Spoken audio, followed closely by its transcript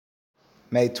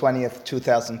May 20th,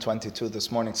 2022.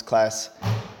 This morning's class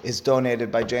is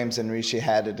donated by James and Rishi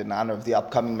Haddad in honor of the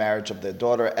upcoming marriage of their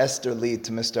daughter Esther Lee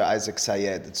to Mr. Isaac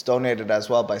Sayed. It's donated as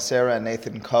well by Sarah and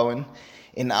Nathan Cohen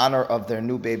in honor of their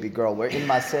new baby girl. We're in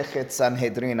Masechet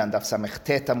Sanhedrin and Daf Samech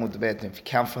Tet Amud Bet. If you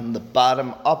count from the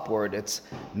bottom upward, it's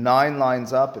 9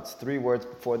 lines up. It's 3 words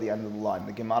before the end of the line.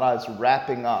 The Gemara is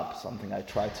wrapping up, something I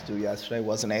tried to do yesterday,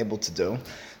 wasn't able to do.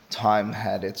 Time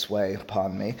had its way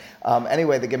upon me.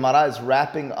 Anyway, the Gemara is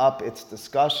wrapping up its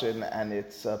discussion, and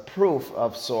it's a proof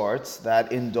of sorts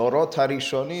that in Dorot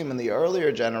HaRishonim, in the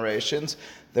earlier generations,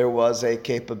 there was a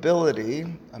capability,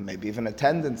 maybe even a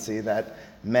tendency, that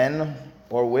men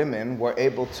or women were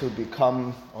able to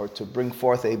become or to bring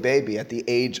forth a baby at the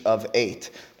age of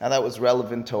 8. Now that was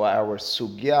relevant to our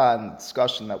sugya and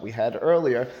discussion that we had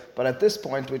earlier, but at this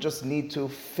point we just need to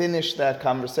finish that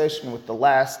conversation with the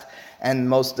last and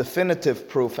most definitive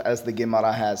proof as the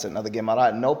Gemara has it. Now the Gemara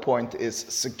at no point is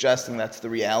suggesting that's the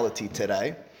reality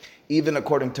today. Even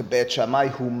according to Beit Shammai,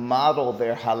 who model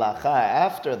their halacha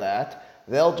after that,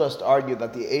 they'll just argue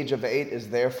that the age of 8 is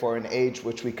therefore an age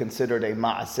which we considered a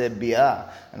ma'aseh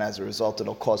bi'ah, and as a result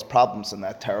it'll cause problems in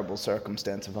that terrible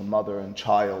circumstance of a mother and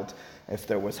child if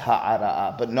there was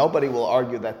ha'ara'ah. But nobody will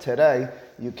argue that today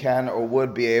you can or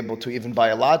would be able to even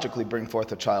biologically bring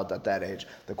forth a child at that age.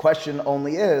 The question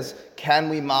only is, can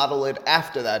we model it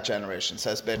after that generation?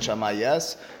 Says Beit Shammai,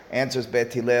 yes. Answers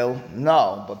Beit Hillel,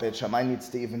 no. But Beit Shammai needs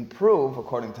to even prove,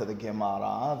 according to the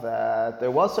Gemara, that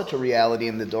there was such a reality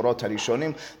in the Dorot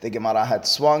HaRishonim. The Gemara had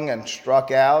swung and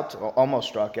struck out, or almost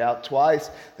struck out twice.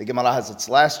 The Gemara has its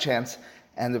last chance,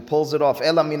 and it pulls it off.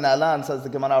 Ela min alan, says the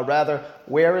Gemara, rather,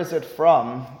 where is it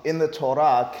from? In the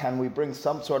Torah, can we bring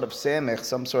some sort of semech,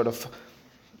 some sort of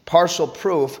partial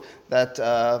proof that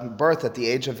birth at the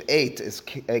age of 8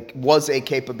 was a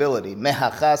capability?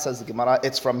 Mehacha, says the Gemara,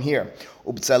 it's from here.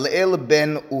 Ubtzalel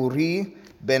ben Uri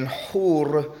ben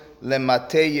Hur lemate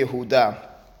Yehuda.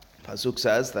 Pasuk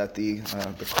says that the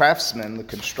craftsman, the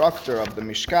constructor of the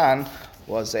Mishkan,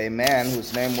 was a man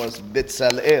whose name was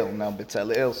Bitzalel. Now,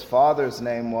 Bitzalel's father's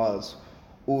name was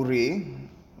Uri.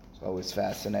 It's always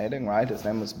fascinating, right? His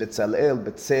name was Bitzalel,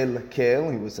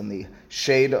 Bitzalel. He was in the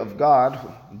shade of God.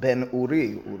 Ben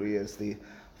Uri. Uri is the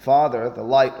father, the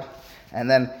light. And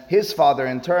then his father,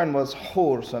 in turn, was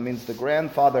Hur. So it means the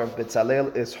grandfather of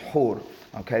Bitzalel is Hur.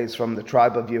 Okay, he's from the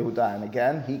tribe of Yehuda. And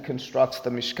again, he constructs the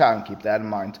Mishkan. Keep that in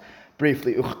mind.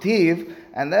 Briefly, Uchtiv,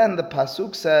 and then the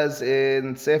Pasuk says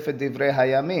in Sefer Divrei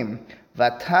Hayamim,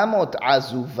 Vatamot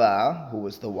Azuva, who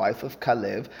was the wife of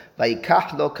Kalev,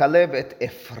 Vaikach lo Kalev et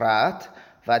Efrat,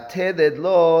 Vateded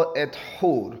lo et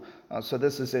Hur. So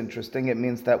this is interesting. It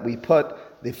means that we put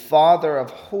the father of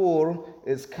Hur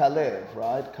is Kalev,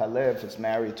 right? Kalev is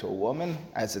married to a woman,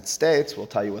 as it states. We'll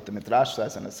tell you what the Midrash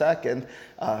says in a second.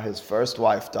 His first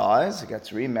wife dies, he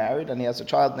gets remarried, and he has a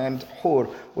child named Hur,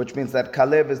 which means that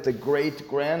Kalev is the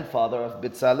great-grandfather of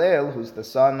Bitzalel, who's the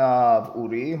son of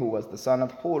Uri, who was the son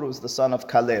of Hur, who's the son of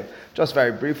Kalev. Just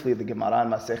very briefly, the Gemara in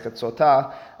Masechet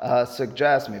Sotah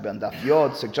suggests, maybe on Daf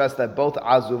Yod, suggests that both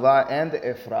Azuva and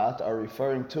Efrat are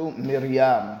referring to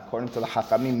Miriam. According to the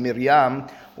Hachamim, Miriam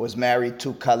was married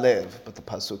to Kalev, but the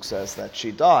Pasuk says that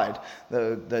she died.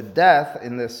 The death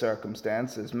in this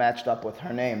circumstance is matched up with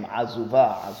her name,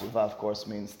 Azuva. Azuva, of course,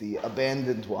 means the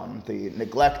abandoned one, the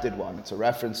neglected one. It's a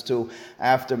reference to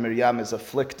after Miriam is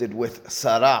afflicted with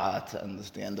Sarat, and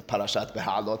at the end of Parashat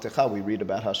Beha'alotecha, we read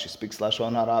about how she speaks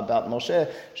Lashon Hara about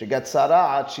Moshe. She gets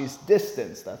Sarat, she's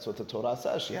distanced. That's what the Torah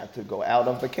says. She had to go out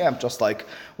of the camp, just like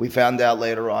we found out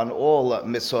later on. All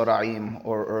Misoraim,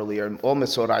 or earlier, all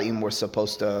Misoraim was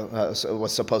supposed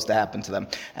to happen to them.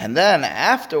 And then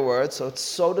afterwards, so it's,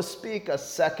 so to speak, a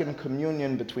second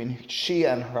communion between she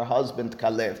and her husband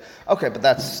Kalev. Okay, but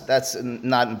that's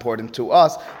not important to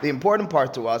us. The important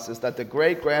part to us is that the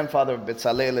great-grandfather of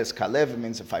Bitzalel is Kalev. It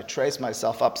means if I trace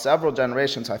myself up several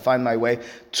generations, I find my way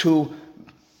to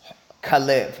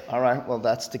Kalev. All right, well,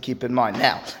 that's to keep in mind.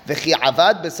 Now, V'chi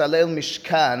avad Bitzalel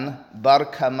Mishkan bar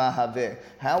kama haveh.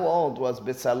 How old was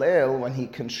Bitzalel when he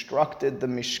constructed the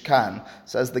Mishkan?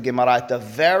 Says the Gemara, at the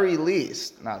very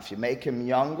least. Now, if you make him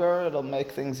younger, it'll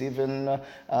make things even,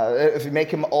 if you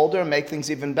make him older, make things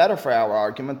even better for our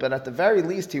argument. But at the very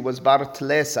least, he was bar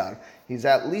tlesar. He's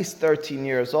at least 13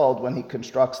 years old when he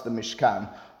constructs the Mishkan.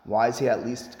 Why is he at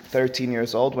least 13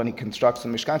 years old when he constructs the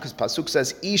Mishkan? Because Pasuk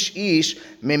says, Ish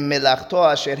mim melachto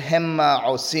asher hemma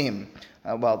osim.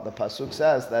 Well, the Pasuk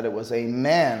says that it was a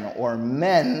man or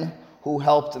men who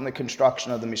helped in the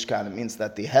construction of the Mishkan. It means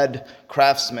that the head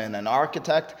craftsman and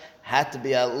architect had to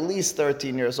be at least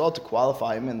 13 years old to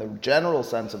qualify him in the general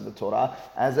sense of the Torah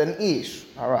as an ish.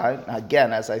 All right.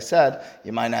 Again, as I said,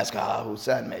 you might ask, who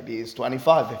said? Maybe he's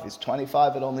 25. If he's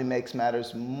 25, it only makes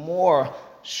matters more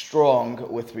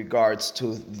strong with regards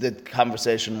to the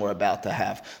conversation we're about to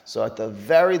have. So at the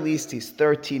very least, he's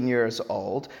 13 years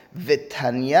old.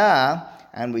 Vitanya,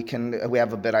 and we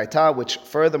have a beraita which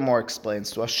furthermore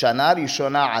explains to us, Shana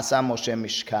Rishona Asa Moshe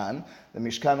Mishkan. The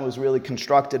Mishkan was really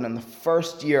constructed in the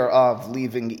first year of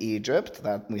leaving Egypt,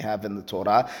 that we have in the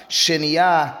Torah.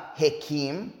 Sheniya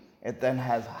Hekim. It then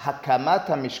has Hakamat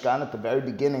HaMishkan at the very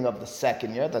beginning of the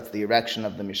second year. That's the erection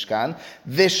of the Mishkan.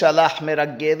 Vishalach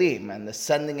Meragelim. And the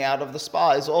sending out of the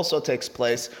spies also takes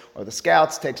place, or the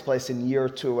scouts takes place in year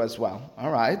 2 as well. All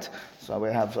right. So we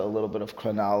have a little bit of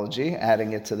chronology,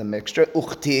 adding it to the mixture.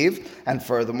 Uchtiv. And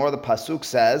furthermore, the Pasuk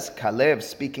says, Kalev,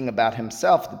 speaking about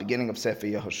himself at the beginning of Sefer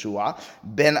Yehoshua,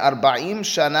 Ben Arba'im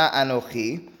Shana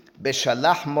Anochi,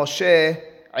 Beshalach Moshe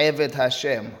Eved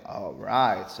Hashem. All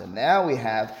right. So now we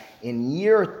have in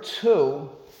year 2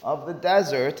 of the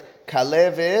desert,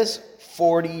 Kalev is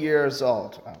 40 years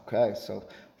old. Okay, so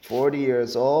 40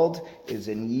 years old is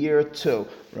in year 2.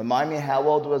 Remind me, how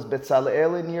old was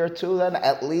Bezalel in year 2 then?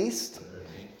 At least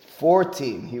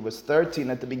 14. He was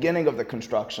 13 at the beginning of the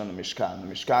construction of the Mishkan.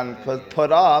 The Mishkan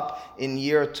put up in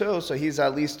year 2, so he's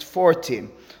at least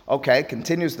 14. Okay,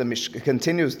 continues the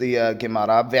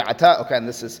Gemara. Ve'ata. Okay, and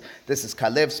this is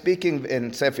Kalev speaking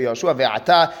in Sefer Yoshua.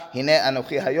 Ve'ata hine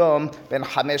anochi hayom ben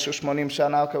 85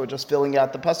 shana. Okay, we're just filling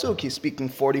out the pasuk. He's speaking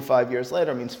 45 years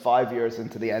later. It means 5 years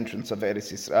into the entrance of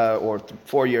Eretz Yisrael, or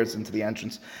 4 years into the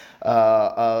entrance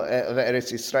of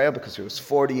Eretz Yisrael, because he was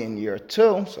 40 in year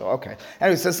 2. So okay.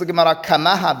 Anyway, says the Gemara,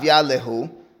 Kama havya lehu.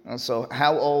 And so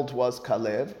how old was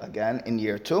Kalev, again, in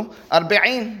year 2?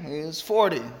 Arba'in, he is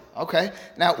 40. Okay,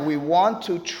 now we want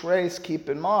to trace, keep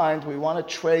in mind, we want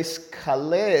to trace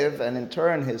Kalev, and in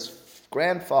turn his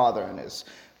grandfather and his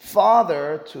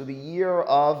father, to the year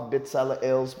of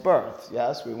Bitzalel's birth.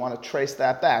 Yes, we want to trace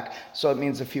that back. So it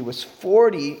means if he was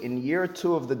 40 in year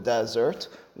 2 of the desert,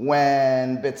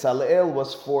 when Bitzalel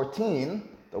was 14,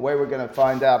 the way we're going to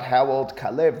find out how old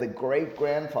Kalev, the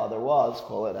great-grandfather, was,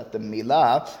 call it at the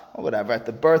Milah, or whatever, at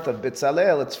the birth of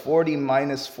Bitzalel, it's 40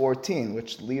 minus 14,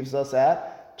 which leaves us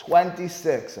at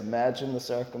 26. Imagine the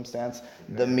circumstance.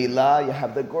 The Milah, you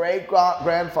have the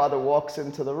great-grandfather walks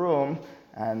into the room,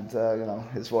 and,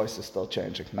 his voice is still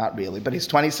changing. Not really, but he's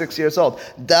 26 years old.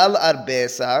 Dal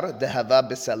arbesar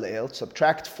dehava Bitzalel.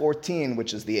 Subtract 14,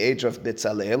 which is the age of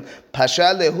Bitzalel.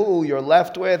 Pasha lehu, you're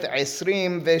left with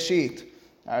Esrim veshit.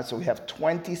 All right, so we have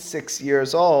 26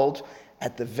 years old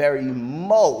at the very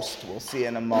most, we'll see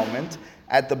in a moment,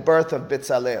 at the birth of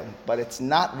Bitzalel. But it's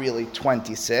not really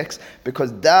 26,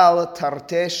 because Dal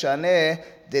tarte shaneh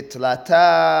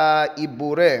ditlata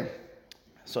ibure.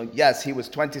 So yes, he was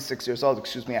 26 years old,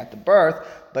 at the birth,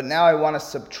 but now I want to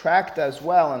subtract as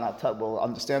well, and we'll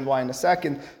understand why in a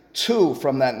second, 2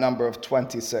 from that number of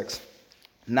 26.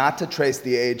 Not to trace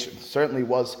the age, it certainly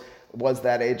was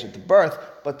that age at the birth,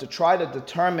 but to try to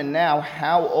determine now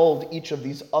how old each of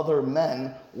these other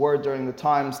men were during the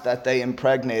times that they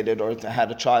impregnated or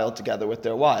had a child together with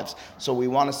their wives. So we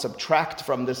want to subtract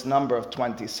from this number of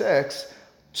 26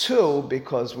 2,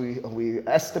 because we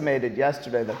estimated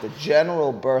yesterday that the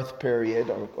general birth period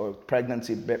or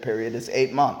pregnancy period is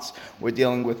 8 months. We're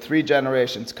dealing with 3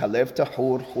 generations, Kalev to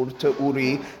Hur, Hur to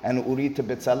Uri, and Uri to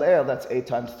Bitzalel. That's 8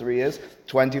 times 3 is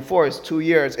 24 is 2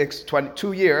 years.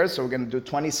 2 years, so we're going to do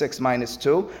 26 minus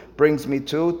 2, brings me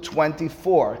to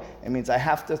 24. It means I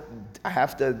have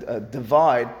to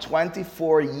divide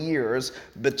 24 years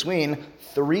between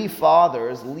 3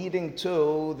 fathers, leading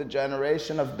to the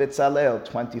generation of Bitzalel.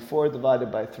 24 divided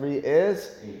by 3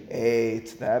 is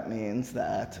 8. That means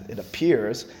that it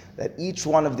appears that each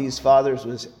one of these fathers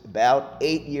was about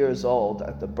 8 years old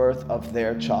at the birth of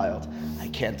their child. I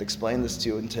can't explain this to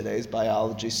you in today's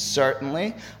biology,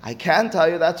 certainly. I can tell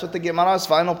you that's what the Gemara's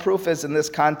final proof is in this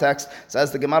context.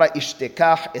 Says the Gemara,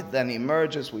 Ishtekach, it then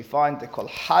emerges. We find they call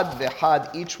Had vehad,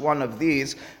 each one of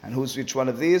these. And who's each one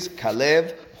of these?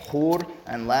 Kalev, Hur,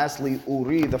 and lastly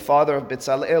Uri, the father of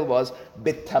Bitzalel, was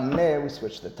Bitameh. We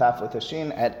switched the taf with a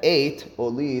shin. At 8,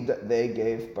 Olid, they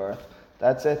gave birth.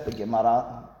 That's it. The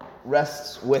Gemara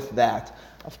rests with that.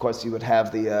 Of course, you would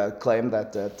have the claim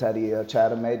that Teddy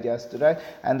Chatham made yesterday,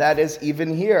 and that is,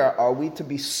 even here, are we to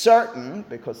be certain,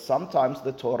 because sometimes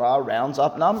the Torah rounds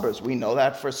up numbers. We know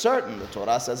that for certain. The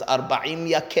Torah says, Arba'im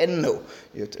yakennu.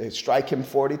 You strike him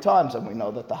 40 times, and we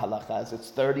know that the halakha is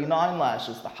it's 39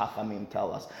 lashes, the Hachamim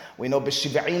tell us. We know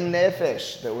b'shiv'im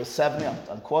nefesh, there was 70,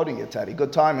 I'm quoting you, Teddy,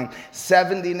 good timing,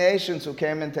 70 nations who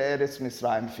came into Eretz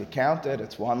Mitzrayim. If you count it,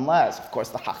 it's one lash. Of course,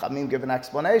 the Hachamim give an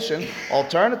explanation.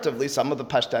 Alternatively, some of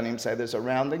the Pashtanim say there's a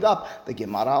rounding up. The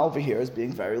Gemara over here is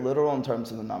being very literal in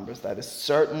terms of the numbers. That is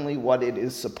certainly what it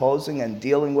is supposing and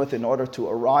dealing with in order to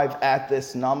arrive at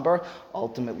this number.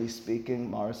 Ultimately speaking,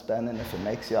 Morris Benin, if it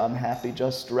makes you unhappy,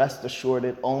 just rest assured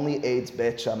it only aids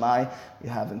Beit Shammai. You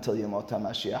have until Yemot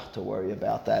HaMashiach to worry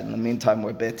about that. In the meantime,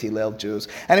 we're Beit Hillel Jews.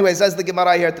 Anyway, says the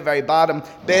Gemara here at the very bottom,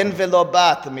 Ben velo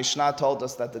bat. The Mishnah told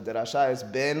us that the Dirasha is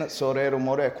Ben sorer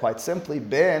umoreh. Quite simply,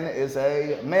 Ben is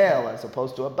a male as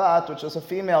opposed to a bat, which is a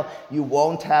female. You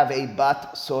won't have a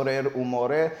bat sorer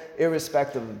umoreh,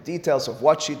 irrespective of the details of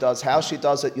what she does, how she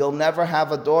does it. You'll never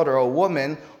have a daughter, a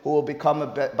woman, who will become a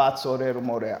bat sorer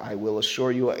umoreh. I will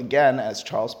assure you again, as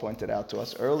Charles pointed out to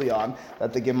us early on,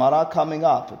 that the Gemara coming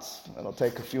up, it'll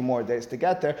take a few more days to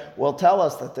get there, will tell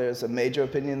us that there's a major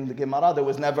opinion in the Gemara. There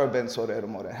was never been sorer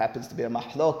umoreh. It happens to be a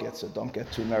mahloket, so don't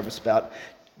get too nervous about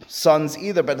sons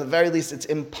either, but at the very least it's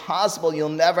impossible. You'll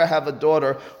never have a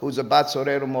daughter who's a bat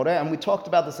sorer umoreh. And we talked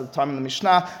about this at the time in the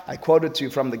Mishnah. I quoted to you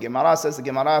from the Gemara. Says the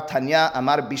Gemara, Tanya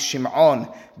Amar Bishim'on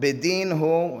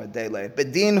Bedinhu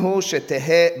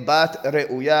shetehe bat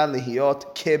reuya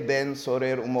lihiyot keben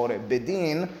sorer umoreh.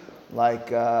 Bedin,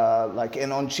 like in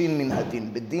Onshin min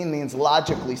hadin. Bedin means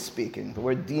logically speaking. The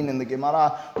word din in the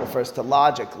Gemara refers to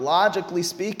logic. Logically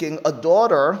speaking, a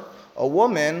daughter, a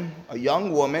woman, a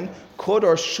young woman, could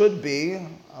or should be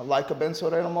like a ben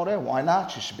sorer umoreh. Why not?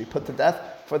 She should be put to death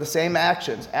for the same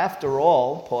actions. After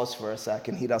all, pause for a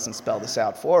second, he doesn't spell this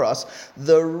out for us.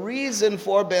 The reason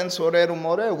for ben sorer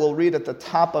umoreh, we'll read at the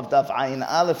top of Daf Ayin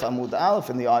Aleph, Amud Aleph,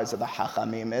 in the eyes of the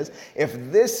Hachamim, is if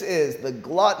this is the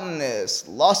gluttonous,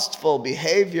 lustful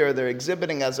behavior they're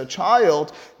exhibiting as a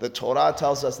child, the Torah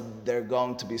tells us they're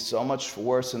going to be so much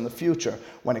worse in the future.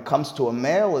 When it comes to a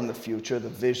male in the future, the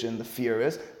vision, the fear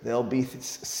is they'll be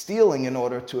stealing in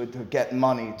order to get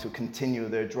money to continue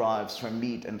their drives for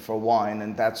meat and for wine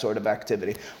and that sort of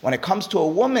activity. When it comes to a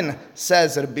woman,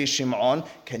 says Rabbi Shimon,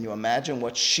 can you imagine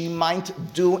what she might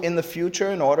do in the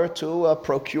future in order to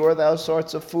procure those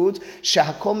sorts of foods?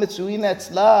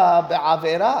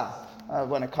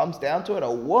 When it comes down to it,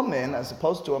 a woman as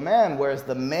opposed to a man, whereas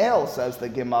the male, says the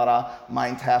Gemara,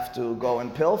 might have to go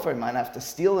and pilfer, might have to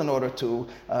steal in order to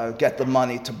get the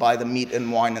money to buy the meat and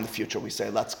wine in the future. We say,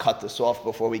 let's cut this off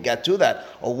before we get to that.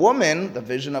 A woman, the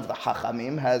vision of the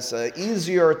Hachamim, has an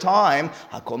easier time.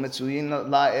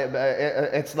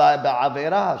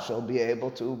 She'll be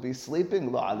able to be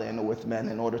sleeping with men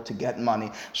in order to get money.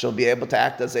 She'll be able to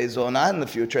act as a zonah in the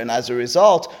future, and as a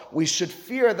result, we should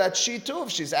fear that she too, if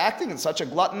she's acting in such a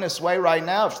gluttonous way right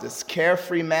now, if this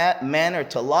carefree manner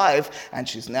to life, and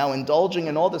she's now indulging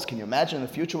in all this, can you imagine in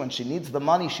the future when she needs the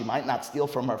money, she might not steal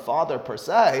from her father per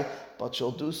se, but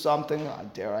she'll do something,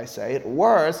 dare I say it,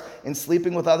 worse, in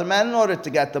sleeping with other men in order to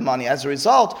get the money. As a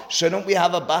result, shouldn't we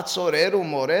have a bat sorer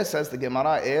umoreh, says the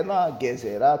Gemara, ela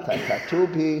gezerah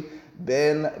takatubi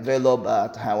ben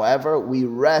velobat. However, we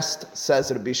rest,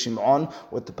 says Rabbi Shimon,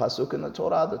 with the pasuk in the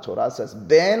Torah. The Torah says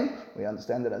ben, we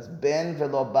understand it as ben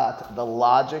velobat. The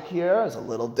logic here is a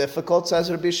little difficult, says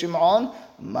Rabbi Shimon.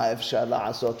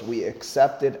 We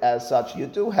accept it as such. You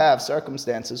do have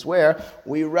circumstances where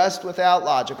we rest without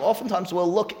logic. Oftentimes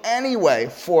we'll look anyway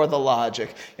for the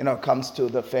logic. It comes to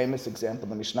the famous example,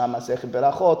 the Mishnah Masechet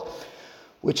Berachot,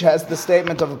 which has the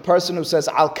statement of a person who says,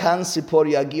 Al kan sipor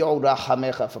yagi'u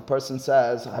rachamecha. If a person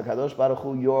says, HaKadosh Baruch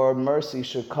Hu, your mercy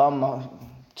should come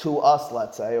to us,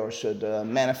 let's say, or should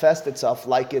manifest itself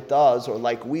like it does, or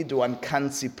like we do on kan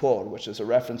sipor, which is a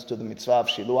reference to the mitzvah of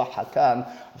shiluach hakan,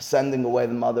 of sending away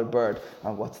the mother bird.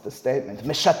 What's the statement?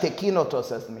 Meshatekinoto,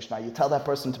 says the Mishnah. You tell that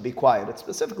person to be quiet. It's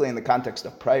specifically in the context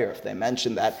of prayer, if they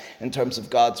mention that in terms of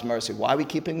God's mercy. Why are we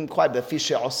keeping him quiet? You're,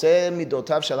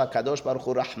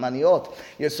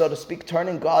 so to speak,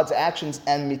 turning God's actions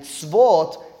and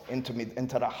mitzvot into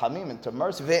rachamim, into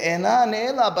mercy.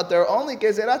 But they're only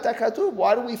gezerat hakatuv.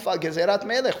 Why do we follow gezerat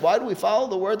melech? Why do we follow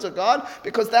the words of God?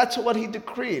 Because that's what he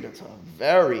decreed. It's a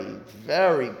very,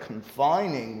 very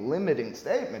confining, limiting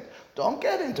statement.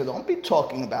 Don't be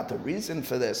talking about the reason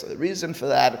for this or the reason for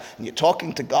that, and you're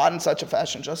talking to God in such a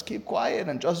fashion. Just keep quiet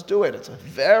and just do it. It's a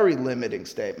very limiting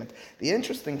statement. The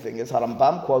interesting thing is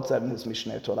Harambam quotes that in his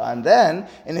Mishneh Torah, and then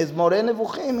in his Moreh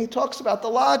Nevuchim, he talks about the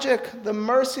logic, the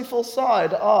merciful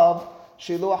side of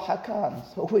Shiluach Hakan.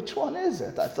 So which one is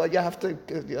it? I thought you have to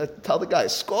tell the guy,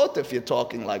 Scott, if you're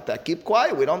talking like that. Keep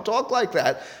quiet, we don't talk like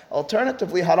that.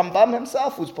 Alternatively, Harambam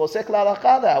himself, who's posek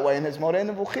l'halakha that way, in his Moreh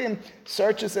Nevuchim,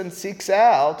 searches and seeks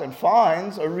out and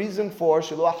finds a reason for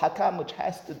Shiluach Hakam, which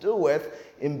has to do with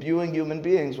imbuing human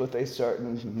beings with a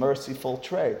certain merciful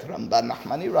trait. Ramban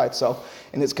Nachmani writes so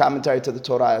in his commentary to the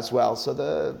Torah as well. So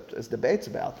there's debates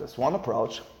about this. One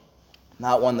approach,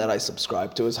 not one that I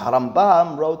subscribe to, is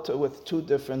Harambam wrote with two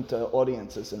different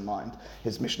audiences in mind.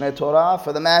 His Mishneh Torah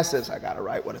for the masses, I got to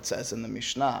write what it says in the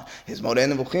Mishnah. His Moreh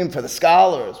Nevuchim for the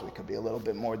scholars, we could be a little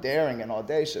bit more daring and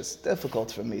audacious.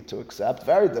 Difficult for me to accept,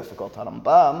 very difficult.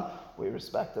 Harambam, we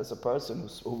respect as a person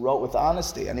who wrote with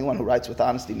honesty. Anyone who writes with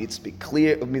honesty needs to be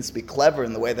clear, needs to be clever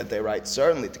in the way that they write,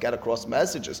 certainly, to get across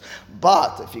messages.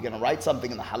 But if you're going to write something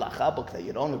in the halakha book that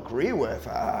you don't agree with,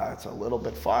 it's a little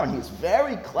bit far. And he's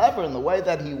very clever in the way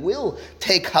that he will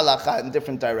take halakha in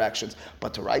different directions.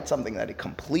 But to write something that he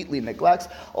completely neglects,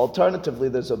 alternatively,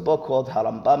 there's a book called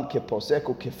Harambam Keposek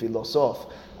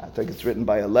Kefilosof. I think it's written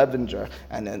by a Levinger,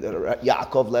 and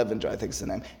Yaakov Levinger, I think is the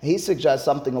name. He suggests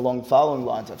something along the following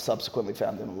lines. I've subsequently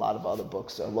found in a lot of other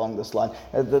books along this line.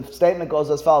 The statement goes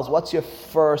as follows: what's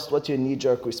your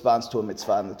knee-jerk response to a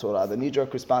mitzvah in the Torah? The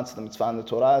knee-jerk response to the mitzvah in the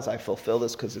Torah is, I fulfill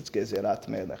this because it's Gezerat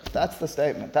Melech. That's the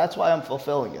statement. That's why I'm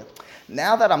fulfilling it.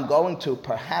 Now that I'm going to,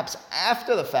 perhaps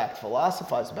after the fact,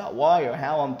 philosophize about why or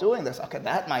how I'm doing this, okay,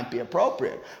 that might be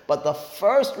appropriate. But the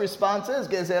first response is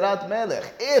Gezerat Melech.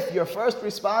 If your first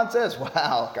response is,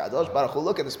 wow, Kadosh Baruch Hu,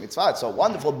 look at this mitzvah, it's so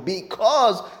wonderful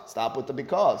because, stop with the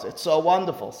because, it's so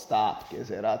wonderful, stop,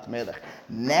 Gezerat Melech.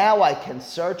 Now I can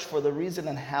search for the reason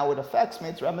and how it affects me.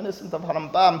 It's reminiscent of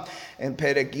Harambam in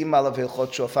Perek Gimal of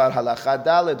Hilchot Shofar Halacha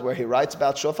Daled, where he writes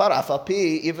about Shofar, Afal Pi,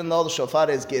 even though the Shofar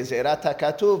is Gezerat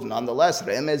HaKatuv, nonetheless,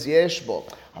 Remez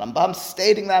Yeshbo. Rambam's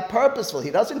stating that purposefully. He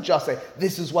doesn't just say,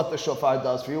 this is what the shofar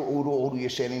does for you. Uru uru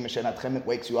yesheni mishenatchem. It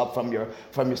wakes you up from your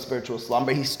spiritual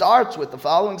slumber. He starts with the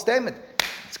following statement.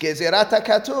 It's Gezerat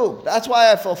HaKatuv. That's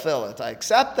why I fulfill it. I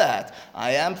accept that.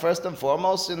 I am first and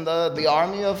foremost in the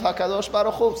army of HaKadosh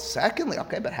Baruch Hu. Secondly,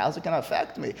 okay, but how's it going to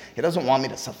affect me? He doesn't want me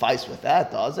to suffice with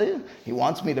that, does he? He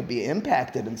wants me to be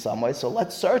impacted in some way. So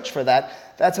let's search for that.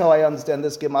 That's how I understand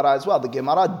this Gemara as well. The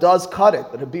Gemara does cut it,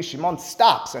 but Rabbi Shimon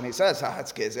stops and he says,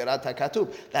 it's Gezerat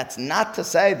HaKatuv. That's not to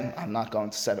say, I'm not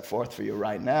going to set it forth for you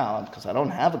right now because I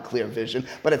don't have a clear vision,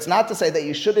 but it's not to say that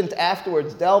you shouldn't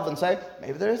afterwards delve and say,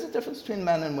 maybe there is a difference between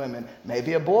men and women.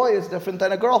 Maybe a boy is different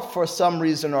than a girl for some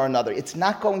reason or another. It's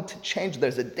not going to change.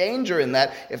 There's a danger in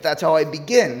that if that's how I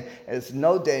begin. There's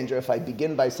no danger if I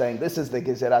begin by saying, this is the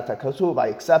Gezerat HaKatuv, I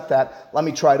accept that. Let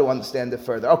me try to understand it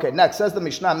further. Okay, next, says the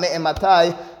Mishnah,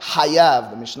 Me'ematai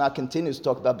Hayav. The Mishnah continues to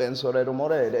talk about Ben Sorer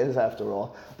Umoreh. It is, after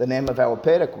all, the name of our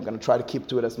Perek. We're going to try to keep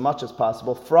to it as much as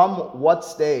possible. From what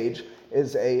stage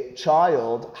is a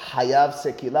child Hayav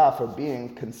Sekila for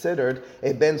being considered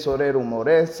a Ben Sorer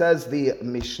Umoreh? Says the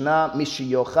Mishnah,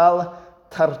 Mishiyochal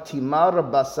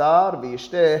Tartimar Basar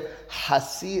V'yishteh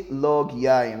Hasi Log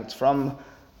Yayin. It's from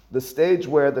the stage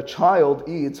where the child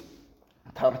eats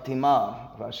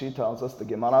Tartimar. Rashi tells us, the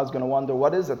Gemara is going to wonder,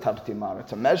 what is a Tartimar?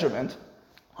 It's a measurement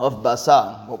of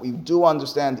basar. What we do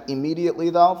understand immediately,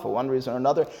 though, for one reason or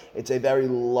another, it's a very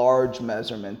large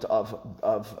measurement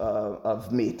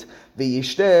of meat.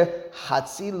 V'yishteh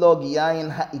hatzi log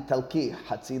yain ha'italki.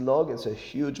 Hatzi log is a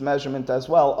huge measurement as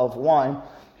well of wine.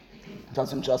 It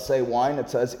doesn't just say wine, it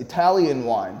says Italian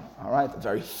wine. All right, a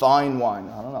very fine wine.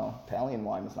 I don't know, Italian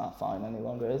wine is not fine any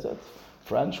longer, is it?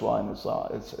 French wine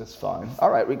is fine. All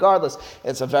right, regardless,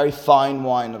 it's a very fine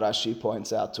wine, Rashi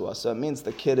points out to us. So it means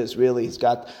the kid he's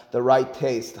got the right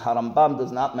taste. Harambam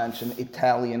does not mention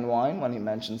Italian wine when he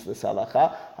mentions this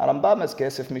halacha. Harambam, as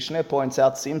Kesef Mishneh points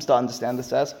out, seems to understand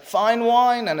this as fine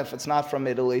wine, and if it's not from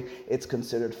Italy, it's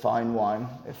considered fine wine,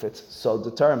 if it's so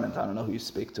determined. I don't know who you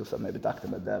speak to, so maybe Dr.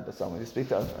 Medeb or someone you speak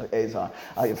to, Azar.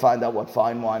 You find out what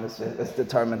fine wine is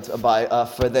determined by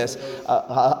for this.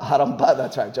 Harambam,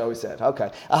 that's right, Joey said. Okay.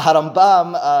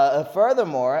 Harambam,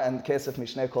 furthermore, and Kesef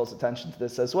Mishneh calls attention to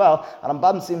this as well,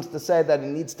 Harambam seems to say that it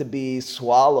needs to be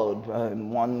swallowed in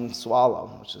one swallow,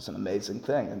 which is an amazing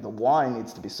thing. And the wine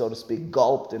needs to be, so to speak,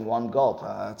 gulped engulfed in one gulp.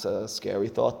 It's a scary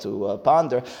thought to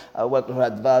ponder. What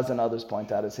Radvaz and others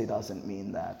point out is he doesn't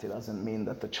mean that. He doesn't mean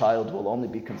that the child will only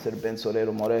be considered ben sorer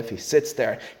umoreh if he sits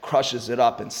there, crushes it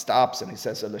up, and stops, and he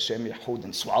says L'Shem Yehud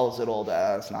and swallows it all.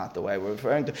 That's not the way we're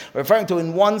referring to. We're referring to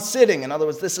in one sitting. In other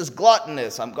words, this is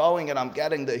gluttonous. I'm going and I'm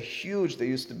getting the huge. They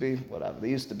used to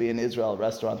be in Israel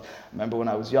restaurants. Remember when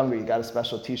I was younger, you got a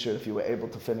special T-shirt if you were able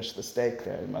to finish the steak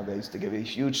there. They used to give you a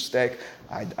huge steak.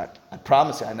 I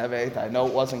promise you, I never ate. I know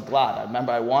it wasn't glatt. I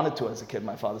remember I wanted to as a kid.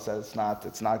 My father said it's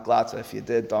not glatt. So if you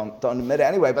did, don't admit it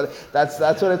anyway. But that's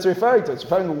what it's referring to. It's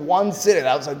referring to one sitting.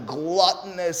 That was a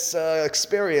gluttonous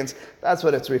experience. That's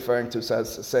what it's referring to.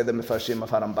 Say the Mefarshim of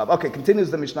Harambab. Okay,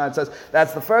 continues the Mishnah. It says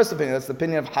that's the first opinion. That's the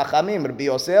opinion of Hachamim. Rabbi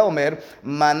Yosei Omer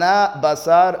mana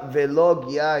basar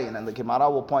velog yain, and the Gemara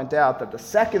will point out that the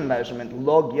second measurement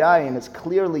log yain is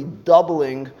clearly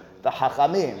doubling the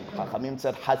Hachamim. Hachamim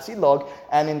said Hatzilog,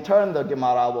 and in turn the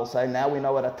Gemara will say, now we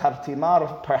know what a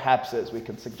Tartimar perhaps is. We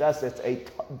can suggest it's a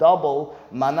double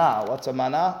mana. What's a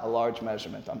mana? A large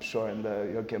measurement. I'm sure in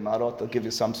your Gemarot they'll give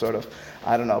you some sort of,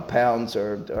 pounds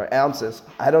or ounces.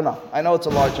 I don't know. I know it's a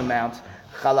large amount.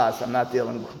 Chalas, I'm not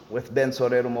dealing with ben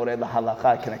sorer umoreh lahalacha.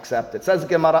 I can accept it. It says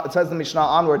the Mishnah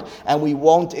onward, and we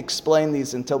won't explain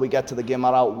these until we get to the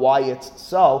Gemara why it's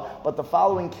so. But the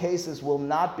following cases will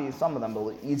not be, some of them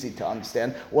are easy to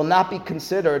understand, will not be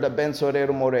considered a ben sorer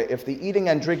umoreh if the eating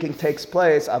and drinking takes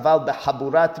place aval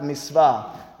behaburat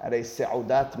misvah, at a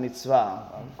se'udat mitzvah.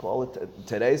 Call it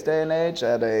today's day and age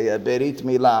at a berit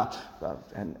milah.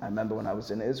 And I remember when I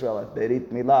was in Israel at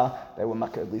berit milah, they were,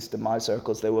 at least in my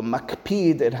circles, they were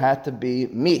makpid, it had to be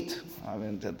meat. I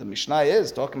mean, the Mishnah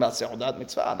is talking about se'udat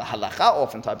mitzvah. The halacha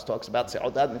oftentimes talks about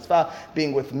se'udat mitzvah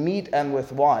being with meat and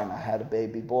with wine. I had a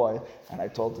baby boy, and I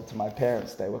told it to my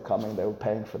parents. They were coming, they were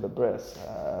paying for the bris.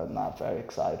 Not very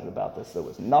excited about this. There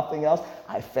was nothing else.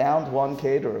 I found one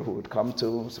caterer who would come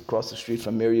to across the street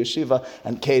from Mir Yeshiva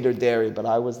and cater dairy, but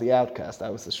I was the outcast. I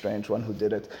was the strange one who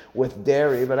did it with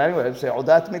dairy. But anyway,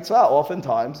 se'udat mitzvah,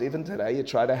 oftentimes, even today, you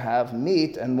try to have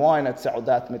meat and wine at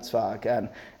se'udat mitzvah. Again,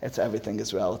 everything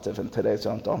is relative in today's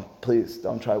please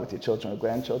don't try with your children or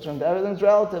grandchildren. Everything's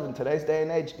relative in today's day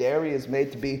and age. Dairy is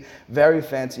made to be very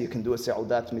fancy. You can do a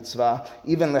se'udat mitzvah,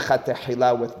 even lechat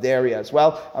tehila with dairy as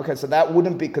well. Okay, so that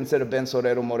wouldn't be considered ben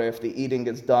sorer umoreh if the eating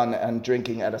is done and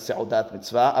drinking at a se'udat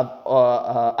mitzvah.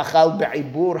 Achal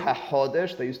be'ibur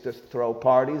hachodesh. They used to throw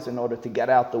parties in order to get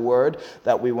out the word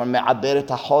that we were me'aberet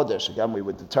hachodesh. Again, we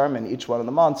would determine each one of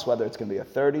the months whether it's going to be a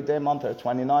 30-day month or a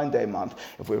 29-day month.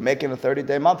 If we were making a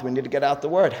 30-day month, we need to get out the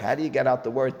word. How do you get out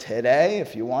the word today?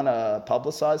 If you want to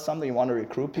publicize something, you want to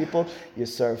recruit people, you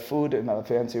serve food in a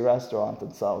fancy restaurant,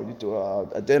 and so you do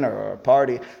a dinner or a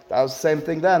party. That was the same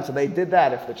thing then. So they did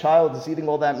that. If the child is eating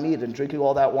all that meat and drinking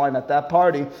all that wine at that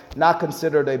party, not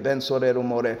considered a ben sorer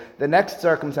umoreh. The next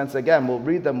circumstance, again, we'll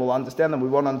read them, we'll understand them. We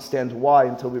won't understand why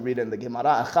until we read in the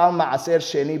Gemara. Achal ma'aser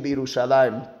sheni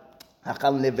b'Yerushalayim.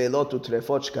 Achal nevelot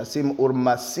utrefot shkasim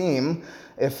urmasim.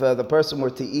 If the person were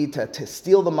to eat, to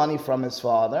steal the money from his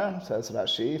father, says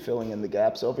Rashi, filling in the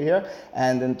gaps over here,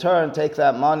 and in turn take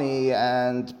that money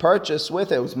and purchase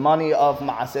with it. It was money of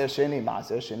Ma'aser Sheni.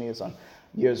 Ma'aser Sheni is on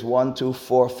years 1, 2,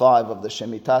 4, 5 of the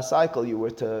Shemitah cycle. You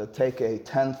were to take a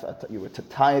tenth, you were to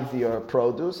tithe your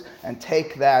produce and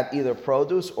take that either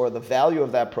produce or the value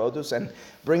of that produce and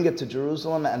bring it to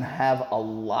Jerusalem and have a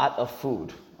lot of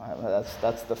food.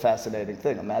 That's the fascinating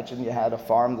thing. Imagine you had a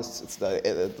farm it's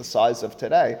the size of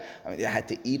today. I mean, you had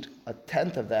to eat a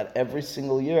tenth of that every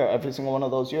single year, every single one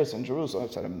of those years in Jerusalem.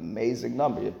 It's an amazing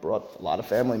number. You brought a lot of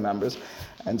family members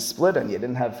and split, and you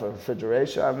didn't have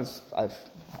refrigeration.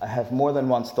 I have more than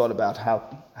once thought about how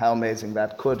amazing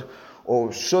that could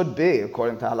or should be,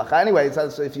 according to halakha. Anyway,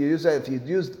 so if you use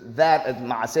that as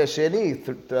ma'aseh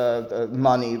sheni,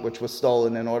 money which was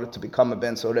stolen in order to become a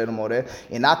ben sorer umoreh,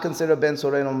 you're not considered ben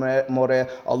sorer umoreh.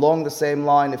 Along the same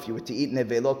line, if you were to eat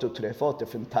nevelot or terefot,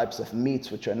 different types of meats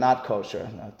which are not kosher.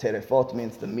 Terefot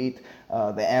means the meat,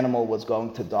 the animal was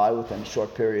going to die within a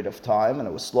short period of time, and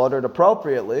it was slaughtered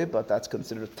appropriately, but that's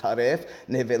considered taref.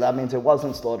 Nevela means it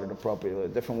wasn't slaughtered appropriately.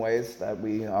 Different ways that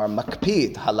we are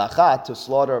makpid, halakha, to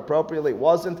slaughter appropriately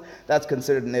wasn't. That's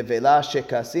considered nevela,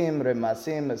 shekasim,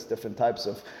 remasim, as different types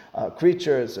of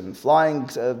creatures and flying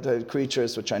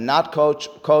creatures which are not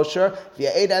kosher. If you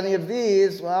ate any of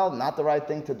these, well, not the right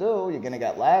thing to do. You're going to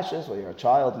get lashes. Well, you're a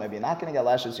child, maybe you're not going to get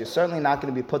lashes. You're certainly not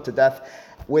going to be put to death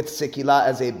with sikila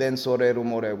as a ben sorer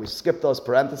umoreh. We skip those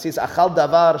parentheses. Achal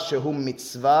davar shehu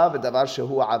mitzvah v'davar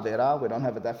shehu avera. We don't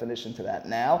have a definition to that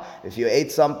now. If you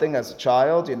ate something as a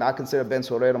child, you're not considered ben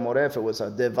sorer umoreh if it was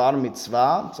a devar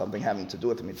mitzvah, something having to do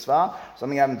with a mitzvah,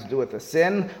 something having to do with a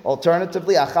sin.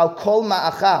 Alternatively, achal kol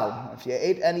ma'achal. If you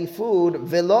ate any food,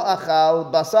 velo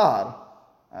achal basar,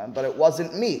 but it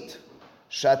wasn't meat.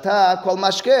 Shata kol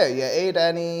mashke. You ate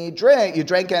any drink, you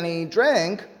drank any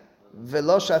drink,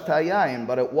 velo shata yain,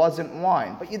 but it wasn't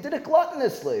wine. But you did it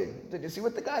gluttonously. Did you see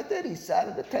what the guy did? He sat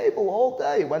at the table all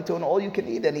day. He went to an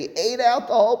all-you-can-eat and he ate out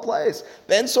the whole place.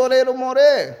 Ben sorer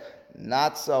umoreh.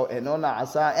 Not so. Enona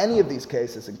asa. Any of these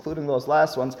cases, including those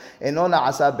last ones, enona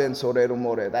asa ben sorer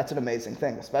umoreh. That's an amazing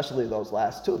thing, especially those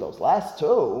last two. Those last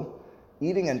two,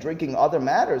 eating and drinking other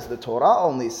matters, the Torah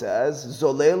only says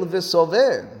zolel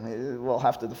v'soveh. We'll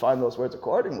have to define those words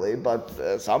accordingly, but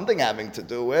something having to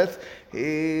do with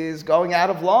he's going out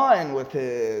of line with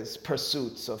his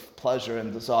pursuits of pleasure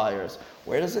and desires.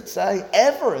 Where does it say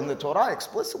ever in the Torah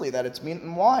explicitly that it's meat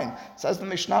and wine? Says the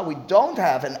Mishnah, we don't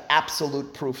have an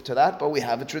absolute proof to that, but we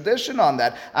have a tradition on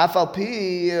that. Afal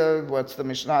pi, what's the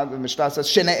Mishnah? The Mishnah says,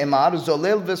 Shene emar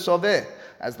zolel v'soveh.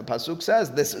 As the pasuk says,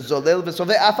 this zolel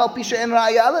v'soveh afal pi she'en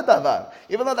ra'aya ledavar.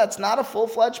 Even though that's not a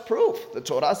full-fledged proof, the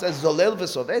Torah says zolel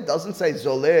v'soveh. It doesn't say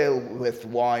zolel with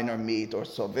wine or meat or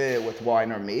soveh with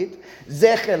wine or meat.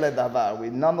 Zecher ledavar. We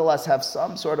nonetheless have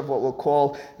some sort of what we'll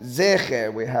call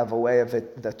zecher. We have a way of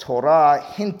it, the Torah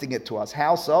hinting it to us.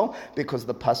 How so? Because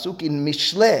the pasuk in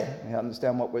Mishleh, you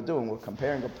understand what we're doing. We're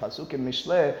comparing a pasuk in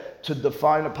Mishleh to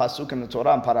define a pasuk in the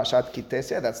Torah in Parashat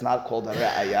Kiteseh. That's not called a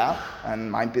re'ayah,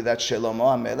 and might be that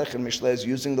Shlomo HaMelech in Mishleh is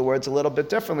using the words a little bit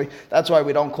differently. That's why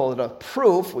we don't call it a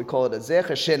proof. We call it a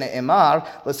zecher shene emar.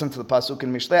 Listen to the pasuk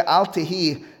in Mishleh. Al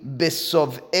tihi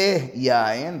besoveh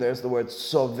yain. There's the word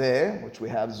soveh, which we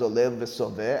have zolel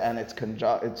v'soveh, and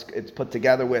it's put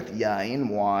together with yain,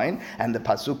 wine. And the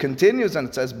pasuk continues and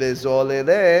it says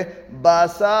bezolele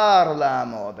basar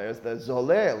lamo. There's the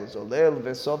zolel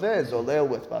v'soveh, zolel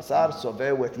with basar,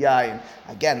 soveh with yain.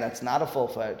 Again, that's not a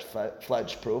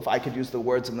full-fledged proof. I could use the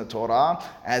words in the Torah,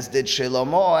 as did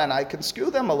Shlomo, and I can skew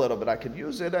them a little bit. I could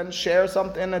use it and share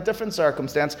something in a different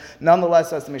circumstance. Nonetheless,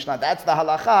 says the Mishnah, that's the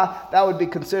halacha. That would be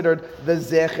considered the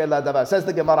zecher ladavar. Says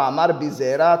the Gemara, Amar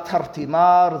bizera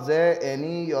tartimar ze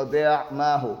eni yodea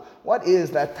mahu. What is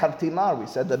that tartimar? We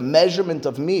said the measurement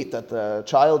of meat that the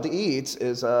child eats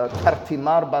is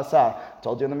tartimar basar.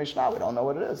 Told you in the Mishnah, we don't know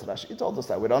what it is. Rashi told us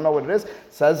that. We don't know what it is.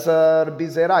 Says Rabbi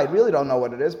Zera, I really don't know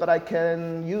what it is, but I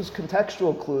can use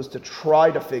contextual clues to try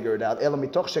to figure it out. Ela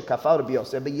mitoch shekafar Rabbi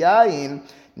Yosef b'yayin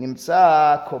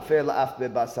nimtza kofel af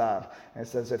bebasar. It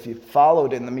says if you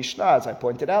followed in the Mishnah, as I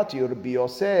pointed out to you, Rabbi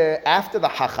Yosef, after the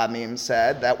Chachamim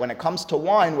said that when it comes to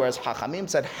wine, whereas Chachamim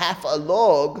said half a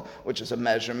log, which is a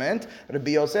measurement,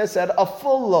 Rabbi Yosef said a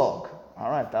full log. All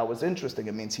right, that was interesting.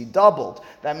 It means he doubled.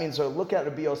 That means, look at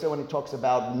Rabbi Yosef when he talks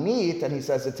about meat and he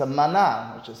says it's a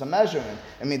mana, which is a measurement.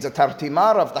 It means a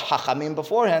tartimar of the Chachamim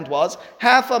beforehand was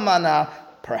half a mana.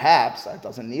 Perhaps, it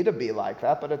doesn't need to be like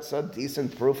that, but it's a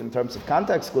decent proof in terms of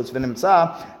context clues.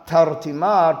 V'nimtza,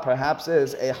 tartimar perhaps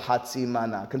is a hatzi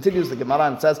mana. Continues the Gemara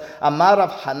and says, Amar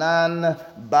Rav Hanan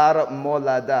bar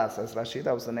Molada. Says Rashi,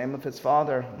 that was the name of his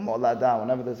father, Molada.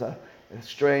 Whenever there's a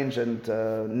strange and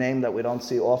name that we don't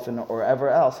see often or ever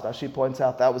else, Rashi points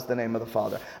out that was the name of the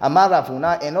father. Amar Rav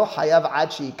Huna eno hayav ad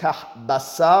sheikach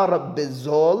basar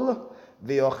bezol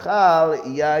v'yochal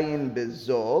yayin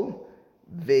bezol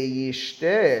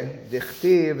v'yishteh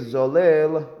dichtiv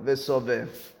zolel v'soveh.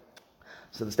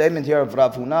 So the statement here of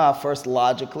Rav Huna, first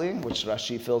logically, which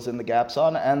Rashi fills in the gaps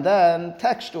on, and then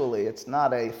textually, it's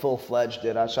not a full-fledged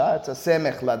dirasha, it's a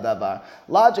semech ladavar.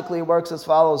 Logically, it works as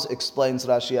follows, explains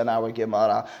Rashi on our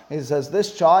Gemara. He says,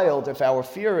 this child, if our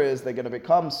fear is they're going to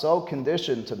become so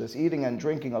conditioned to this eating and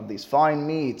drinking of these fine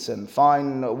meats and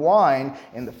fine wine,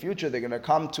 in the future they're going to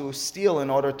come to steal in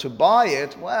order to buy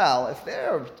it, well, if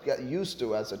they're used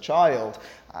to, as a child,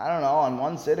 I don't know, on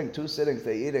one sitting, two sittings,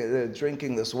 they're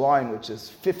drinking this wine, which is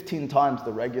 15 times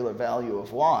the regular value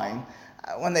of wine.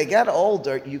 When they get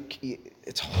older,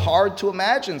 it's hard to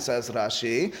imagine, says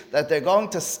Rashi, that they're going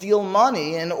to steal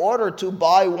money in order to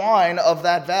buy wine of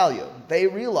that value. They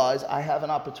realize I have an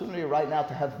opportunity right now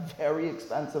to have very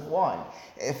expensive wine.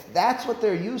 If that's what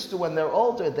they're used to when they're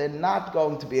older, they're not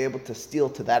going to be able to steal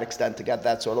to that extent to get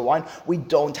that sort of wine. We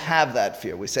don't have that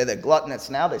fear. We say they're gluttonous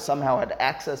now. They somehow had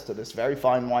access to this very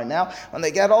fine wine now. When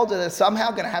they get older, they're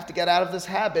somehow going to have to get out of this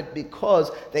habit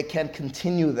because they can't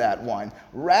continue that wine.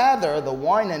 Rather, the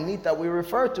wine and meat that we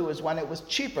refer to is when it was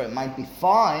cheaper. It might be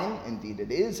fine. Indeed,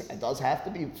 it is. It does have to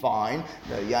be fine.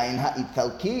 The yain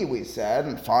ha'italki, we said,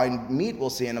 and fine meat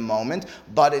we'll see in a moment.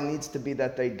 But it needs to be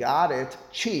that they got it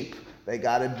cheap. They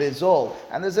got it bizol.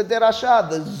 And there's a derasha,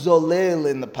 the zolel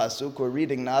in the pasuk. We're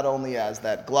reading not only as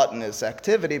that gluttonous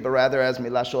activity, but rather as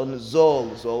milashon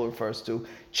zol. Zol refers to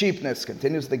cheapness.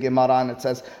 Continues the Gemara and it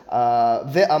says,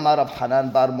 Ve'amar Rav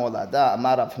Hanan bar Molada,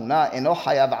 Amar Rav Huna, eno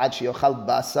hayav ad sheyochal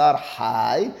basar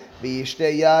hai,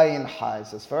 v'yishteh yain hai.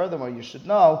 Says furthermore, you should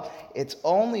know, it's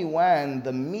only when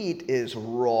the meat is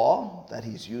raw, that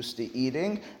he's used to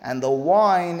eating, and the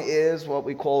wine is what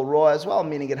we call raw as well,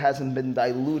 meaning it hasn't been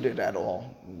diluted at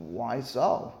all. Why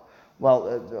so?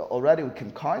 Well, already we can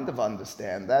kind of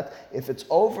understand that. If it's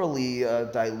overly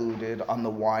diluted on the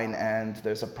wine end,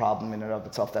 there's a problem in and of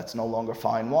itself. That's no longer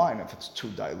fine wine if it's too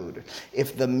diluted.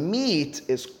 If the meat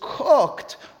is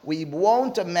cooked, we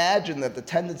won't imagine that the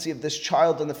tendency of this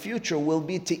child in the future will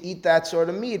be to eat that sort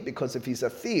of meat, because if he's a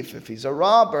thief, if he's a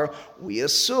robber, we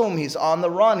assume he's on the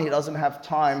run. He doesn't have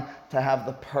time to have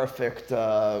the perfect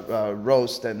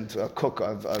roast and cook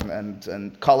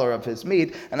and color of his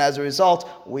meat. And as a result,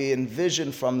 we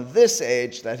envision from this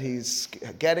age that he's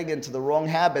getting into the wrong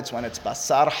habits when it's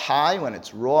basar hai, when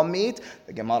it's raw meat.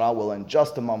 The Gemara will in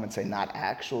just a moment say not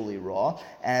actually raw.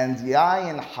 And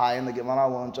yayin hai, and the Gemara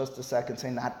will in just a second say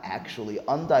not actually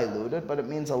undiluted, but it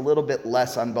means a little bit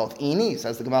less on both. Ini,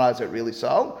 says the Gemara, is it really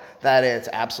so? That it's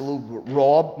absolute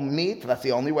raw meat, that's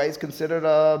the only way it's considered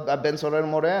a ben sorer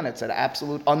more, and it's an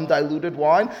absolute undiluted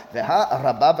wine. Don't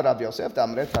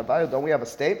we have a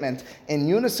statement in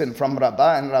unison from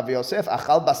Rabbah and Rav Yosef,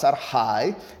 achal basar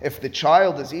hai, if the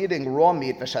child is eating raw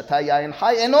meat, v'shata yayin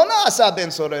hai, enona asa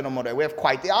ben sorer more. We have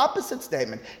quite the opposite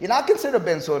statement. You're not considered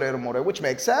ben sorer more, which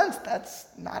makes sense. That's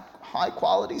not high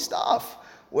quality stuff.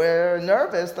 We're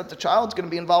nervous that the child's going to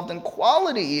be involved in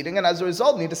quality eating, and as a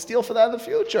result need to steal for that in the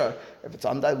future. If it's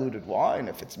undiluted wine,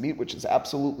 if it's meat which is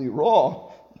absolutely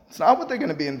raw, it's not what they're going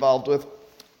to be involved with.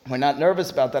 We're not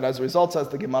nervous about that. As a result, says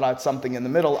the Gemara, it's something in the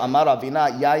middle. Amar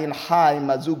Avina, yayin hai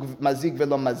mazig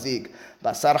velo mazig.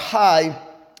 Basar hai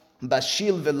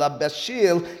bashil vela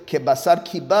bashil kebasar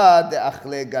kiba de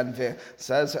achle ganve.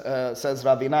 Says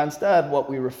Ravina, instead, what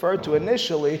we referred to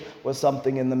initially was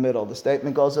something in the middle. The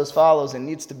statement goes as follows: it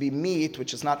needs to be meat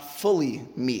which is not fully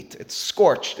meat. It's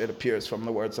scorched, it appears from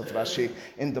the words of Rashi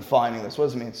in defining this. What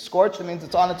does it mean? Scorched, it means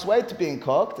it's on its way to being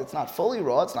cooked. It's not fully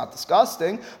raw, it's not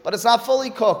disgusting, but it's not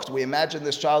fully cooked. We imagine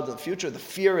this child in the future, the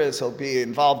fear is he'll be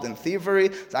involved in thievery.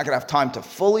 He's not going to have time to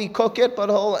fully cook it, but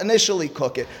he'll initially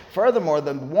cook it. Furthermore,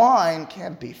 the wine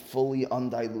can't be fully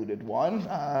undiluted wine.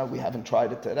 We haven't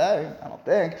tried it today, I don't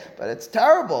think, but it's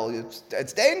terrible.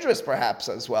 It's dangerous perhaps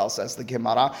as well, says the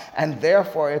Gemara, and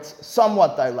therefore it's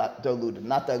somewhat diluted,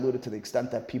 not diluted to the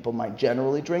extent that people might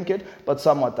generally drink it, but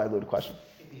somewhat diluted. Question?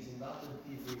 If he's involved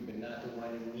in thievery but not the wine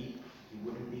and meat, he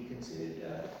wouldn't be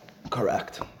considered...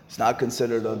 Correct. It's not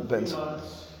considered a ben.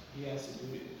 Yes,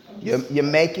 You're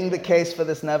making the case for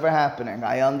this never happening.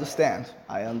 I understand.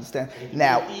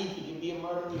 Now,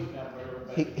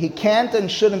 he can't and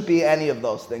shouldn't be any of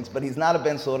those things, but he's not a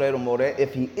ben sorer more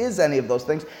if he is any of those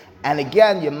things. And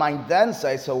again, you might then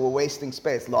say, so we're wasting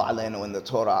space, lo aleinu, in the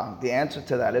Torah. The answer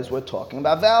to that is we're talking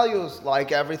about values,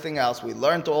 like everything else. We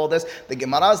learned all this. The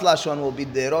Gemara's lashon will be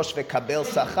derosh vekabel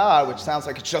sachar, which sounds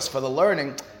like it's just for the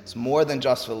learning. It's more than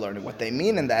just for learning. What they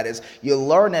mean in that is you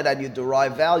learn it and you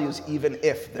derive values even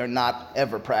if they're not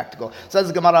ever practical. Says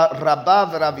the Gemara, Rabba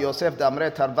v'Rav Yosef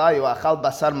damre tarvayu achal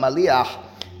basar maliach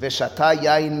v'shata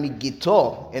yain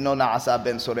migito eno na'asa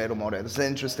ben sorer more. This is an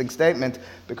interesting statement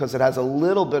because it has a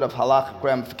little bit of halachic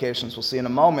ramifications. We'll see in a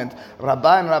moment. Rabba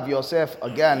and Rav Yosef,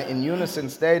 again, in unison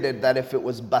stated that if it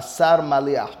was basar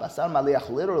maliach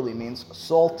literally means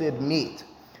salted meat.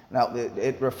 Now,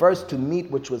 it refers to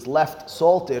meat which was left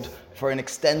salted for an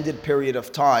extended period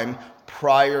of time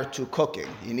prior to cooking.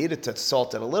 You needed to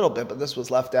salt it a little bit, but this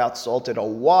was left out salted a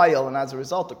while, and as a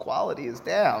result, the quality is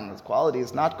down. The quality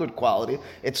is not good quality.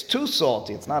 It's too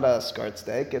salty. It's not a skirt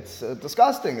steak. It's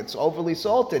disgusting. It's overly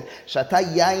salted. Shata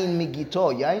yain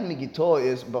migito. Yain migito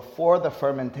is before the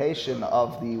fermentation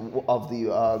of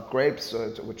the grapes,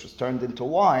 which was turned into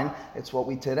wine. It's what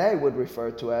we today would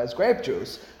refer to as grape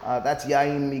juice. That's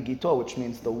yain migito, which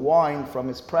means the wine from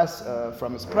his press.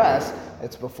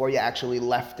 It's before you actually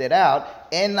left it out. out,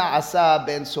 En asa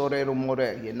ben sorer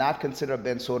u'morer. You're not considered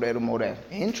ben sorer u'morer.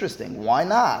 Interesting. Why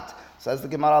not? Says the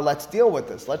Gemara, let's deal with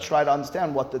this. Let's try to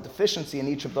understand what the deficiency in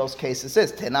each of those cases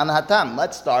is. Tenan hatam.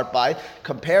 Let's start by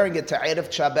comparing it to Erev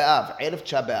Tisha B'Av. Erev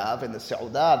Tisha B'Av, in the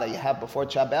Seudah that you have before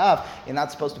Tisha B'Av, you're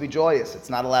not supposed to be joyous.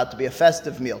 It's not allowed to be a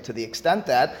festive meal. To the extent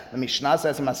that the Mishnah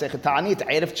says in Masechet Ta'anit,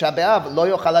 Erev Tisha B'Av,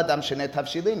 lo yochal adam shnei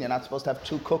tavshilin. You're not supposed to have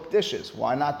 2 cooked dishes.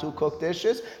 Why not 2 cooked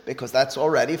dishes? Because that's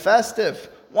already festive.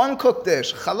 1 cooked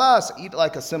dish, chalas, eat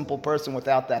like a simple person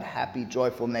without that happy,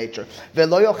 joyful nature.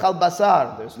 Velo yochal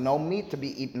basar, there's no meat to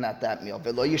be eaten at that meal.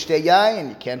 Velo yishteh yain,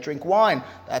 you can't drink wine.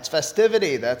 That's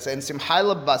festivity. That's en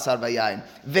simchai basar vayain.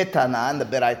 Vitana, and the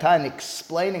Beraita, in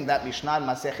explaining that Mishnah in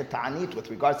Masechet Ta'anit with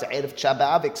regards to Erev Tisha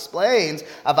B'Av, explains,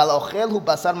 aval ochel hu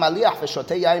basar maliach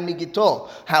v'shoteh yain migito.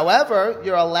 However,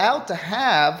 you're allowed to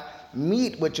have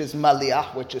meat which is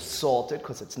maliach, which is salted,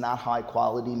 because it's not high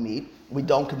quality meat. We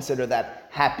don't consider that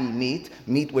happy meat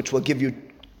which will give you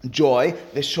joy.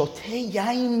 V'shoteh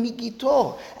yain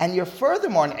migito. And you're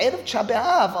furthermore, in Erev Tisha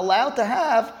B'Av, allowed to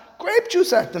have grape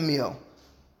juice at the meal.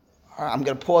 All right, I'm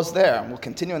going to pause there, and we'll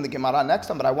continue in the Gemara next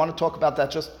time, but I want to talk about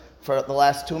that just for the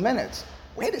last 2 minutes.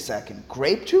 Wait a second,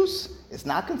 grape juice is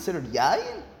not considered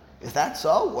yain? Is that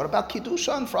so? What about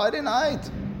Kiddusha on Friday night?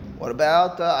 What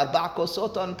about Arba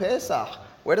Kosot on Pesach?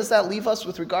 Where does that leave us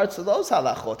with regards to those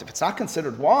halachot? If it's not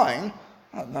considered wine,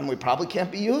 then we probably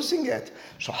can't be using it.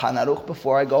 Shulchan Aruch,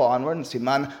 before I go onward, in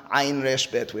Siman Ayin Resh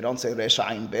Bet, we don't say Resh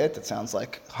Ayin Bet, it sounds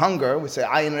like hunger, we say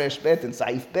Ayin Resh Bet and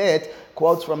Saif Bet,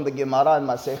 quotes from the Gemara in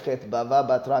Masechet Bava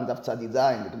Batran Daf Tzadi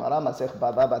Zayin. The Gemara Masechet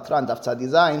Bava Batran Daf Tzadi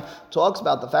Zayin talks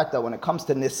about the fact that when it comes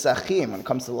to Nisachim, when it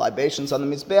comes to libations on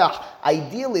the Mizbeach,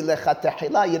 ideally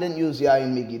Lechatehila, you didn't use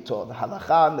Yayin Migito. The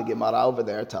Halakha, the Gemara over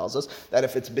there tells us that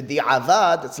if it's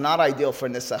B'di'avad, it's not ideal for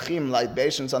Nisachim,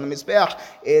 libations on the Mizbeach,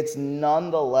 it's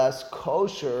nonetheless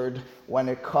koshered when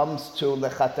it comes to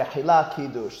lechatehila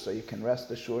kiddush. So you can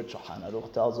rest assured, Shulchan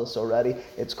Aruch tells us already,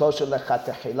 it's kosher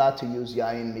lechatehila to use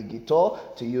yayin migito,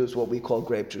 to use what we call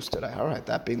grape juice today. All right,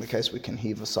 that being the case, we can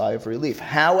heave a sigh of relief.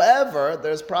 However,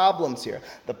 there's problems here.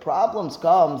 The problems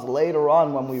comes later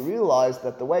on when we realize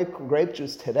that the way grape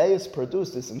juice today is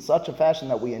produced is in such a fashion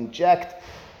that we inject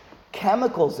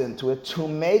chemicals into it to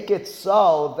make it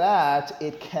so that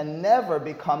it can never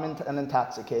become an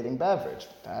intoxicating beverage.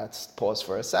 Let's pause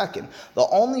for a second. The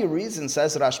only reason,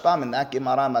 says Rashbam in that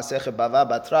Gemara Masechet Bava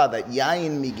Batra, that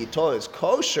yayin migito is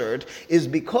koshered is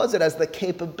because it has the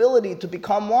capability to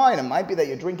become wine. It might be that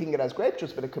you're drinking it as grape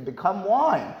juice, but it could become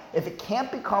wine. If it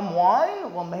can't become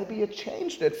wine, well, maybe you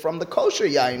changed it from the kosher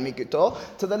yayin migito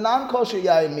to the non-kosher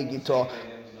yayin migito.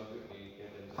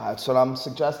 That's what I'm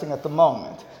suggesting at the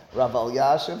moment. Rav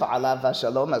Elyashiv Alav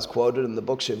Vashalom, as quoted in the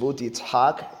book Shevut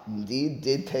Yitzhak, indeed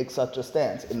did take such a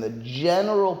stance. In the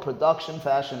general production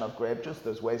fashion of grape juice,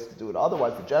 there's ways to do it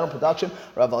otherwise. The general production,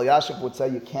 Rav Elyashiv would say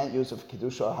you can't use it for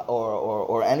Kiddusha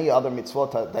or any other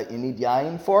mitzvot that you need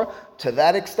yayin for. To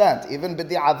that extent, even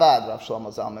b'di'avad, Rav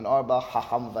Shlomo Zalman Auerbach,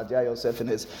 Chacham Ovadia Yosef in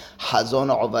his Hazon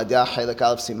Ovadia Chelek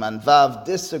Aleph Siman Vav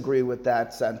disagree with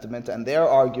that sentiment, and their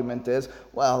argument is,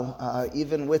 well,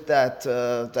 even with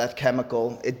that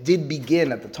chemical, it did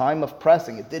begin at the time of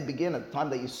pressing. It did begin at the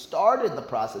time that you started the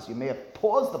process. You may have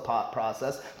paused the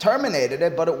process, terminated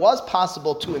it, but it was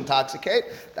possible to intoxicate.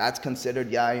 That's considered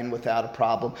yayin without a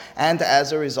problem, and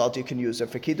as a result, you can use it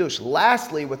for kiddush.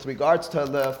 Lastly, with regards to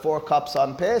the 4 cups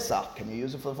on Pesach, can you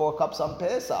use it for 4 cups on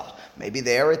Pesach? Maybe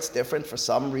there it's different for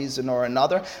some reason or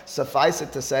another. Suffice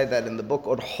it to say that in the book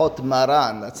Orchot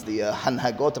Maran, that's the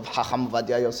Hanhagot of Chacham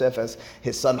Ovadia Yosef, as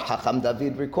his son Chacham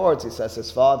David records, he says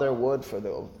his father would, for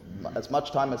as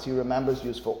much time as he remembers,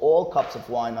 use for all cups of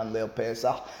wine on Leil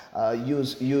Pesach,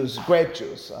 use grape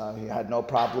juice. He had no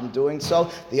problem doing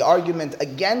so. The argument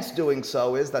against doing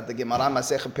so is that the Gemara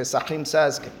Masechet Pesachim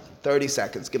says, 30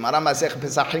 seconds. Gemara Masechet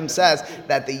Pesachim says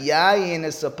that the yayin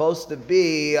is supposed to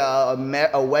be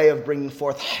a way of bringing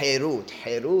forth herut.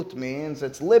 Herut means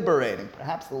it's liberating.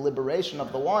 Perhaps the liberation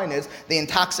of the wine is the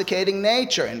intoxicating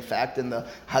nature. In fact, in the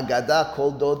Haggadah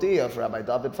Kol Dodi of Rabbi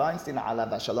David Feinstein,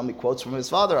 Alav Hashalom, he quotes from his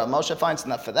father, Moshe Feinstein,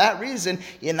 that for that reason,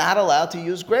 you're not allowed to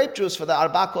use grape juice for the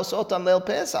Arba Kosot on Leil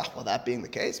Pesach. Well, that being the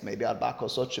case, maybe Arba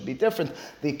Kosot should be different.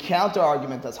 The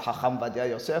counter-argument, as Chacham Ovadia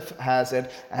Yosef has it,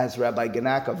 as Rabbi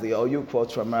Genak of the OU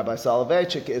quotes from Rabbi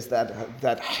Soloveitchik, is that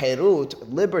herut,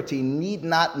 liberty, need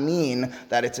not mean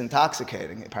that it's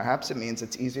intoxicating. Perhaps it means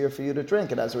it's easier for you to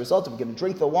drink. And as a result, if you're going to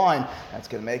drink the wine, that's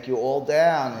going to make you all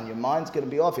down and your mind's going to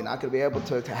be off. You're not going to be able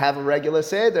to have a regular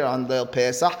Seder on the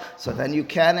Pesach. So then you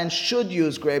can and should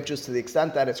use grape grape juice to the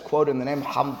extent that it's quoted in the name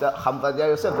Hamvadia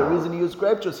Yosef. The reason he used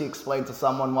grape juice, he explained to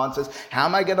someone once, is how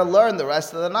am I going to learn the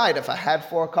rest of the night if I had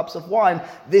 4 cups of wine?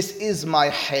 This is my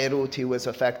herut, he was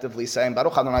effectively saying.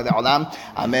 Baruch Adonai Le'olam.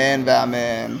 Amen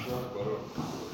ve'amen.